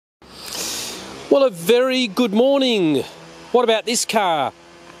Well, a very good morning. What about this car?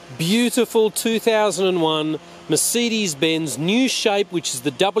 Beautiful 2001 Mercedes-Benz new shape, which is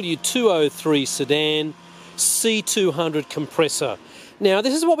the W203 sedan, C200 compressor. Now,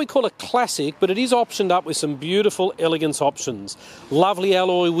 this is what we call a classic, but it is optioned up with some beautiful elegance options. Lovely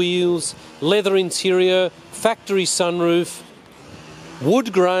alloy wheels, leather interior, factory sunroof,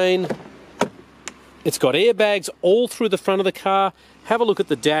 wood grain. It's got airbags all through the front of the car. Have a look at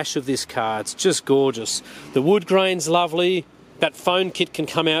the dash of this car. It's just gorgeous. The wood grain's lovely. That phone kit can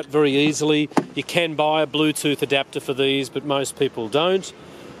come out very easily. You can buy a Bluetooth adapter for these, but most people don't.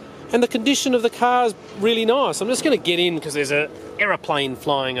 And the condition of the car is really nice. I'm just going to get in because there's an aeroplane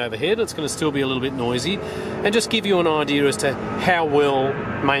flying overhead. It's going to still be a little bit noisy. And just give you an idea as to how well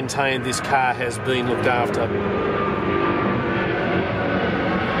maintained this car has been looked after.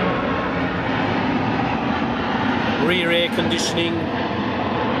 Rear air conditioning.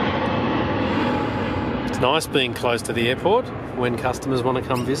 It's nice being close to the airport when customers want to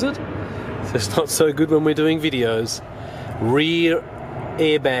come visit. So it's not so good when we're doing videos. Rear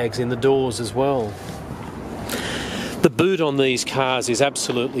airbags in the doors as well. The boot on these cars is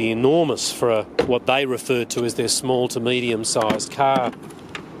absolutely enormous for what they refer to as their small to medium sized car.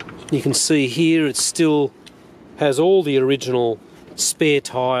 You can see here it still has all the original spare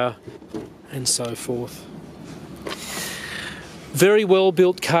tyre and so forth. Very well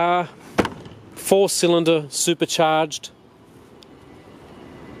built car, 4-cylinder, supercharged.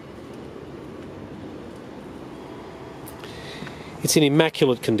 It's in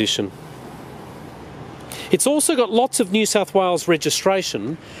immaculate condition. It's also got lots of New South Wales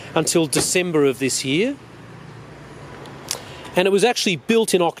registration until December of this year. And it was actually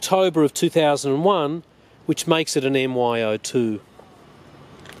built in October of 2001, which makes it an MY02.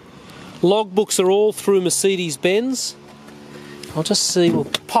 Logbooks are all through Mercedes-Benz. I'll just see, we'll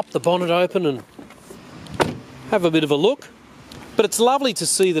pop the bonnet open and have a bit of a look. But it's lovely to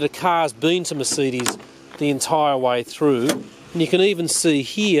see that a car's been to Mercedes the entire way through. And you can even see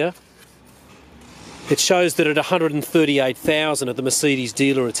here, it shows that at 138,000 at the Mercedes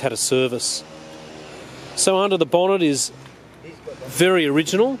dealer it's had a service. So under the bonnet is very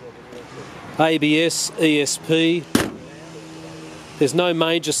original. ABS, ESP. There's no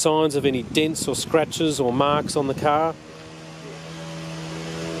major signs of any dents or scratches or marks on the car.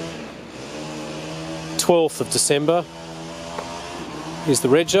 12th of December is the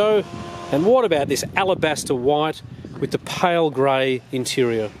rego. And what about this alabaster white with the pale grey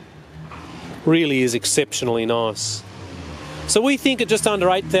interior? Really is exceptionally nice. So we think at just under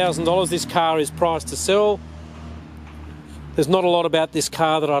 $8,000 this car is priced to sell. There's not a lot about this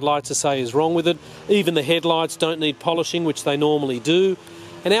car that I'd like to say is wrong with it. Even the headlights don't need polishing, which they normally do.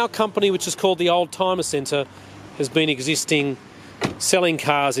 And our company, which is called the Oldtimer Centre, has been existing selling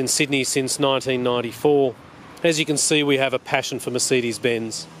cars in Sydney since 1994. As you can see, we have a passion for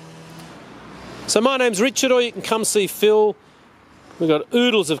Mercedes-Benz. So my name's Richard, or you can come see Phil. We've got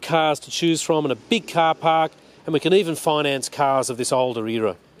oodles of cars to choose from and a big car park, and we can even finance cars of this older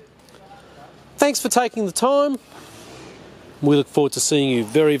era. Thanks for taking the time. We look forward to seeing you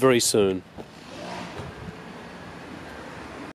very, very soon.